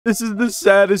This is the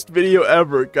saddest video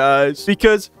ever, guys,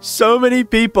 because so many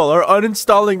people are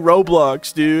uninstalling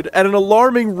Roblox, dude, at an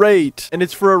alarming rate, and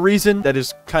it's for a reason that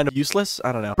is kind of useless.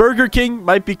 I don't know. Burger King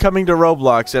might be coming to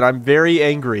Roblox, and I'm very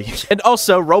angry. And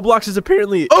also, Roblox is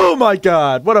apparently... Oh my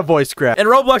god, what a voice crack. And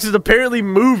Roblox is apparently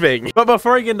moving. But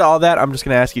before I get into all that, I'm just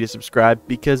gonna ask you to subscribe,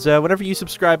 because whenever you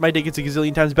subscribe, my day gets a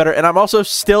gazillion times better, and I'm also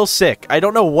still sick. I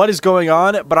don't know what is going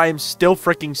on, but I am still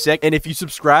freaking sick, and if you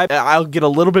subscribe, I'll get a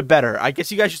little bit better. I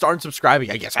guess you guys just aren't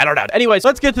subscribing, I guess. I don't know. Anyways,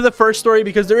 let's get to the first story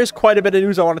because there is quite a bit of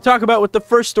news I want to talk about, with the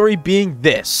first story being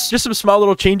this. Just some small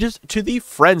little changes to the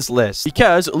friends list,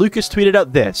 because Lucas tweeted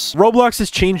out this. Roblox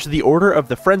has changed the order of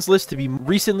the friends list to be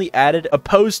recently added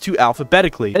opposed to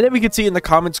alphabetically. And then we can see in the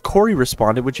comments Corey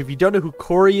responded, which if you don't know who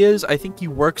Corey is, I think he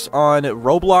works on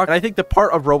Roblox. And I think the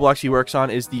part of Roblox he works on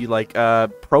is the like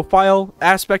profile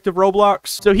aspect of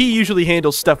Roblox. So he usually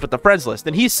handles stuff with the friends list.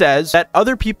 And he says that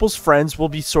other people's friends will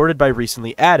be sorted by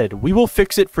recently added. We will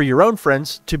fix it for your own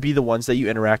friends to be the ones that you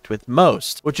interact with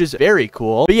most, which is very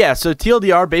cool. But yeah, so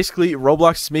TLDR, basically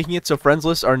Roblox is making it so friends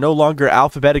lists are no longer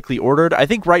alphabetically ordered. I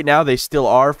think right now they still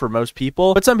are for most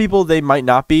people, but some people they might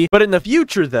not be. But in the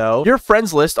future though, your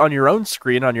friends list on your own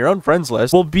screen, on your own friends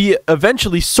list, will be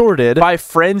eventually sorted by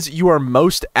friends you are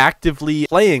most actively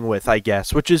playing with, I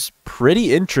guess, which is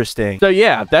pretty interesting. So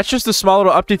yeah, that's just a small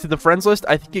little update to the friends list.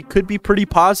 I think it could be pretty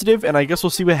positive, and I guess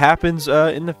we'll see what happens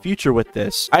in the future with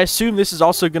this. I assume this is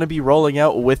also going to be rolling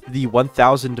out with the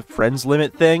 1,000 friends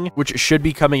limit thing, which should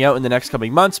be coming out in the next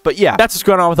coming months. But yeah, that's what's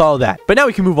going on with all of that. But now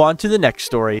we can move on to the next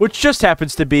story, which just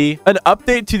happens to be an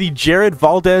update to the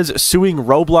Jaredvaldez suing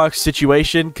Roblox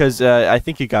situation, because I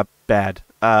think it got bad.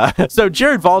 So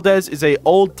Jaredvaldez is a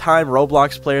old-time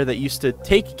Roblox player that used to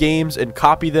take games and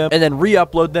copy them and then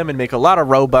re-upload them and make a lot of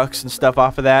Robux and stuff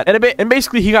off of that. And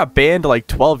basically he got banned like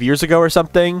 12 years ago or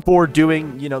something for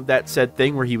doing, you know, that said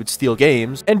thing where he would steal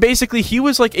games. And basically he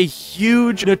was like a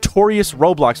huge, notorious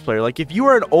Roblox player. Like if you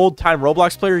are an old-time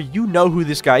Roblox player, you know who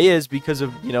this guy is because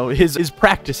of, you know, his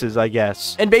practices, I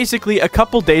guess. And basically a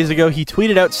couple days ago, he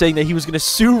tweeted out saying that he was going to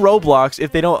sue Roblox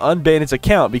if they don't unban his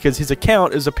account, because his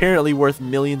account is apparently worth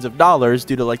millions of dollars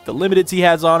due to like the limiteds he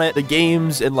has on it, the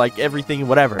games, and like everything and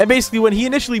whatever. And basically when he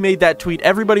initially made that tweet,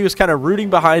 everybody was kind of rooting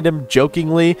behind him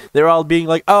jokingly. They were all being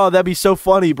like, oh, that'd be so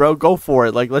funny, bro, go for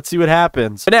it, like let's see what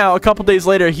happens. But now a couple days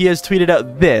later, he has tweeted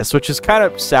out this, which has kind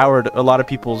of soured a lot of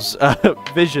people's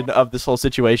vision of this whole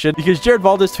situation, because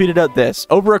Jaredvaldez tweeted out this.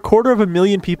 Over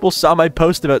 250,000 people saw my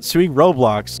post about suing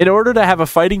Roblox. In order to have a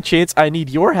fighting chance, I need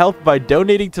your help by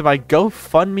donating to my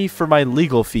GoFundMe for my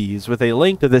legal fees, with a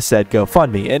link to the said GoFundMe.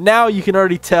 And now you can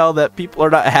already tell that people are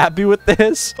not happy with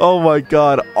this. Oh my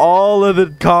god, all of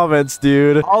the comments,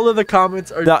 dude. All of the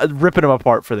comments are not ripping him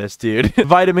apart for this, dude.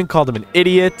 Vitamin called him an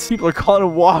idiot. People are calling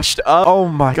him washed up. Oh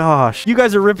my gosh. You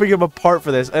guys are ripping him apart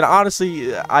for this. And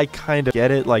honestly, I kind of get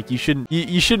it. Like you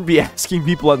shouldn't be asking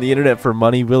people on the internet for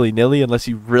money willy-nilly unless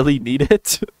you really need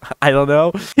it. I don't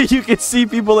know. You can see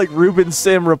people like Ruben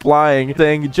Sim replying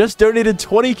saying, just donated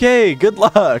 20K. Good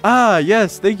luck. Ah,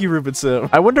 yes. Thank you, Ruben Sim.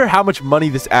 I wonder how much money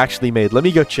this actually made. Let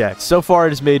me go check. So far,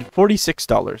 it has made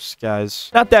 $46, guys.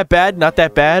 Not that bad. Not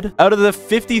that bad. Out of the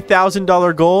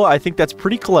 $50,000 goal, I think that's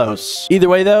pretty close. Either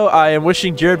way, though, I am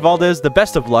wishing Jaredvaldez the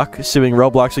best of luck suing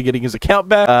Roblox and getting his account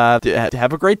back.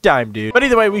 Have a great time, dude. But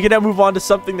either way, we can now move on to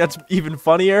something that's even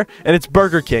funnier, and it's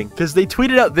Burger King, because they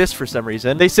tweeted out this for some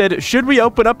reason. They said, should we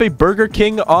open up a Burger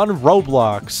King on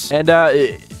Roblox? And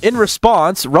in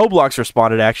response, Roblox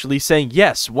responded actually saying,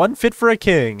 yes, one fit for a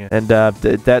king. And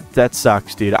that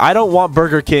sucks, dude. I don't want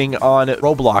Burger King on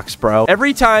Roblox, bro.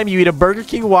 Every time you eat a Burger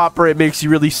King Whopper, it makes you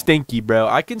really stinky, bro.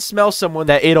 I can smell someone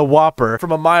that ate a Whopper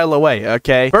from a mile away,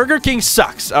 okay? Burger King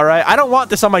sucks, all right? I don't want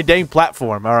this on my dang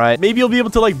platform, all right? Maybe you'll be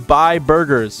able to, like, buy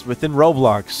burgers within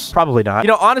Roblox. Probably not. You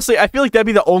know, honestly, I feel like that'd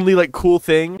be the only, like, cool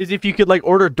thing is if you could, like,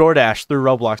 order DoorDash through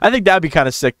Roblox. I think that'd be kind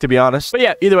of sick, to be honest. But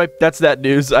yeah, either way, that's that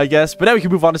news, I guess. But now we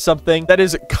can move on to something that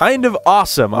is kind of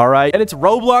awesome, all right? And it's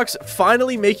Roblox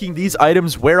finally making these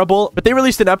items wearable, but they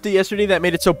released an update yesterday that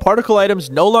made it so particle items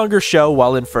no longer show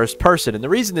while in first person. And the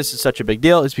reason this is such a big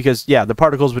deal is because, yeah, the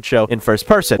particles would show in first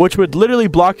person, which would literally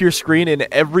block your screen in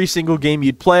every single game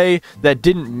you'd play that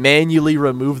didn't manually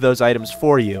remove those items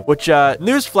for you, which,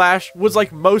 newsflash, was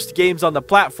like most games on the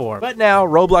platform. But now,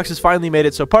 Roblox has finally made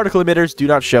it so particle emitters do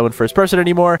not show in first person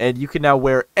anymore, and you can now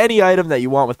wear any item that you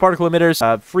want with particle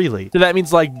emitters freely. So that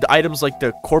means, like, like items like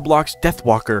the Roblox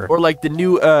Deathwalker, or like the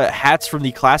new hats from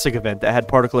the classic event that had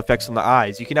particle effects on the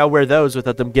eyes. You can now wear those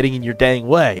without them getting in your dang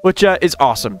way, which is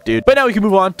awesome, dude. But now we can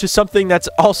move on to something that's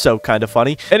also kind of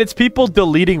funny, and it's people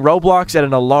deleting Roblox at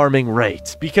an alarming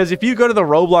rate. Because if you go to the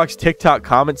Roblox TikTok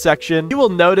comment section, you will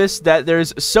notice that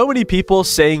there's so many people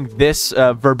saying this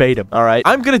verbatim. All right,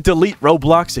 I'm gonna delete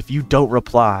Roblox if you don't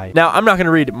reply. Now, I'm not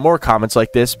gonna read more comments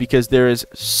like this because there is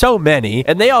so many,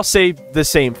 and they all say the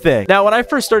same thing. Now, when I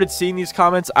first started seeing these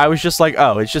comments, I was just like,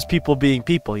 oh, it's just people being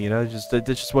people, you know, it's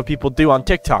just what people do on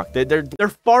TikTok. They're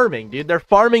farming, dude. They're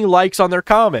farming likes on their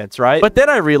comments, right? But then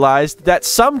I realized that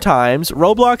sometimes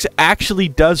Roblox actually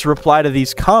does reply to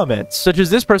these comments, such as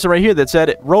this person right here that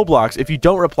said, Roblox, if you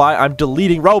don't reply, I'm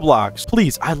deleting Roblox.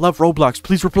 Please, I love Roblox.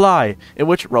 Please reply. In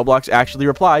which Roblox actually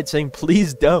replied saying,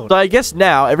 please don't. So I guess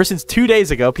now, ever since 2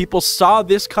 days ago, people saw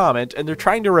this comment and they're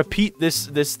trying to repeat this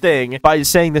thing by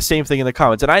saying the same thing in the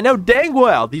comments. And I know dang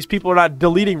well these people are not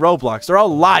deleting Roblox. They're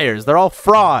all liars. They're all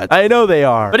frauds. I know they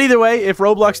are. But either way, if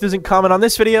Roblox doesn't comment on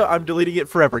this video, I'm deleting it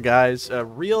forever, guys.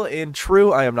 Real and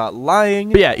true. I am not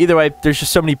lying. But yeah, either way, there's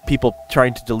just so many people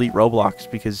trying to delete Roblox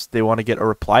because they want to get a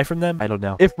reply from them. I don't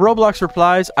know. If Roblox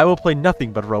replies, I will play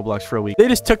nothing but Roblox for a week. They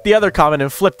just took the other comment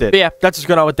and flipped it. But yeah, that's what's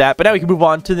going on with that. But now we can move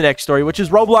on to the next story, which is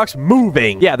Roblox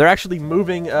moving. Yeah, they're actually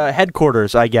moving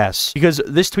headquarters, I guess. Because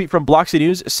this tweet from Bloxy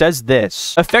News says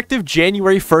this. Effective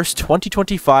January 1st,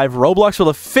 2025, Roblox will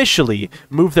officially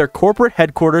move their corporate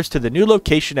headquarters to the new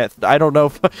location at, I don't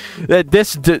know,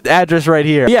 this address right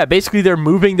here. Yeah, basically they're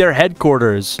moving their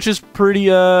headquarters, which is pretty,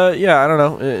 yeah, I don't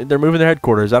know. They're moving their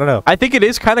headquarters. I don't know. I think it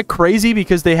is kind of crazy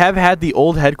because they have had the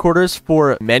old headquarters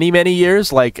for many, many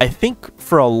years. Like, I think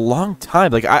for a long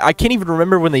time. Like, I can't even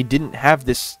remember when they didn't have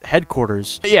this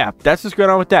headquarters. But yeah, that's what's going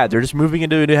on with that. They're just moving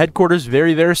into a new headquarters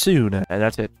very, very soon. And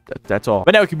that's it. That's all.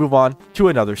 But now we can move on to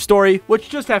another story, which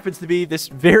just happens to be this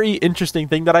very interesting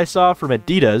thing that I saw from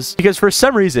Adidas. Because for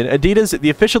some reason, Adidas, the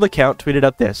official account, tweeted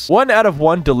out this. 1 out of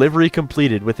 1 delivery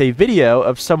completed with a video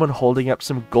of someone holding up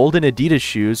some golden Adidas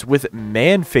shoes with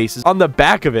man faces on the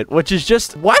back of it, which is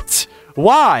just, what?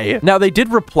 Why? Now, they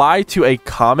did reply to a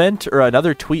comment or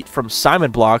another tweet from Simon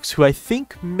Blocks, who I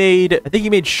think he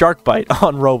made Shark Bite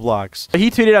on Roblox. He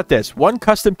tweeted out this, 1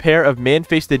 custom pair of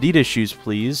man-faced Adidas shoes,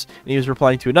 please. And he was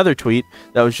replying to another tweet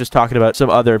that was just talking about some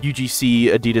other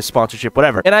UGC Adidas sponsorship,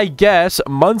 whatever. And I guess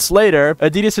months later,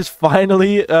 Adidas has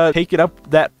finally taken up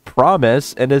that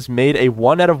promise and has made a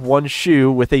 1 out of 1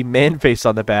 shoe with a man face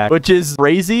on the back, which is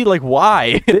crazy. Like,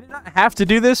 why? They did not have to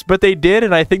do this, but they did,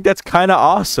 and I think that's kind of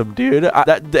awesome, dude.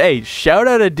 Hey, shout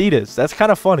out Adidas. That's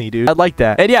kind of funny, dude. I like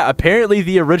that. And yeah, apparently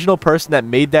the original person that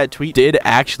made that tweet did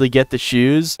actually get the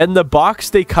shoes, and the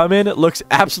box they come in looks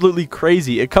absolutely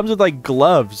crazy. It comes with like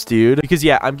gloves, dude, because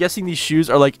yeah, I'm guessing these shoes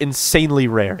are like insanely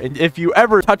rare, and if you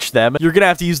ever touch them, you're gonna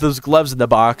have to use those gloves in the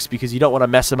box because you don't want to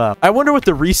mess them up. I wonder what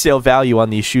the resale value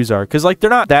on these shoes are, because like they're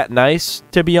not that nice,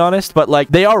 to be honest, but like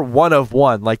they are 1 of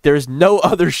 1. Like there's no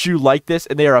other shoe like this,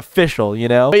 and they are official, you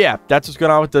know? But yeah, that's what's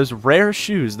going on with those rare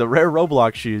shoes, the rare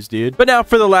Roblox shoes, dude. But now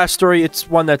for the last story, it's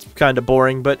one that's kind of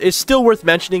boring, but it's still worth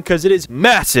mentioning because it is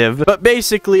massive. But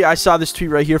basically, I saw this tweet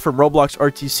right here from Roblox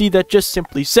RTC that just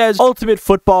simply says, Ultimate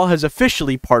Football has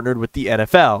officially partnered with the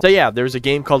NFL. So yeah, there's a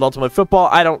game called Ultimate Football.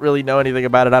 I don't really know anything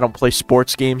about it. I don't play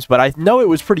sports games, but I know it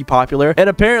was pretty popular. And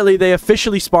apparently, they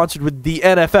officially sponsored with the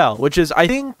NFL, which is, I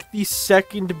think, the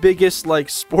 2nd biggest, like,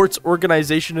 sports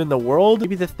organization in the world.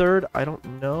 Maybe the 3rd. I don't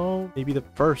know. Maybe the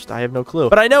 1st. I have no clue.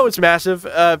 But I know it's massive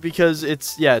because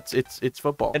it's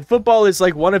football. And football is,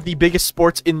 like, one of the biggest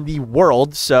sports in the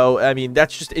world. So, I mean,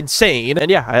 that's just insane. And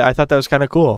yeah, I thought that was kind of cool.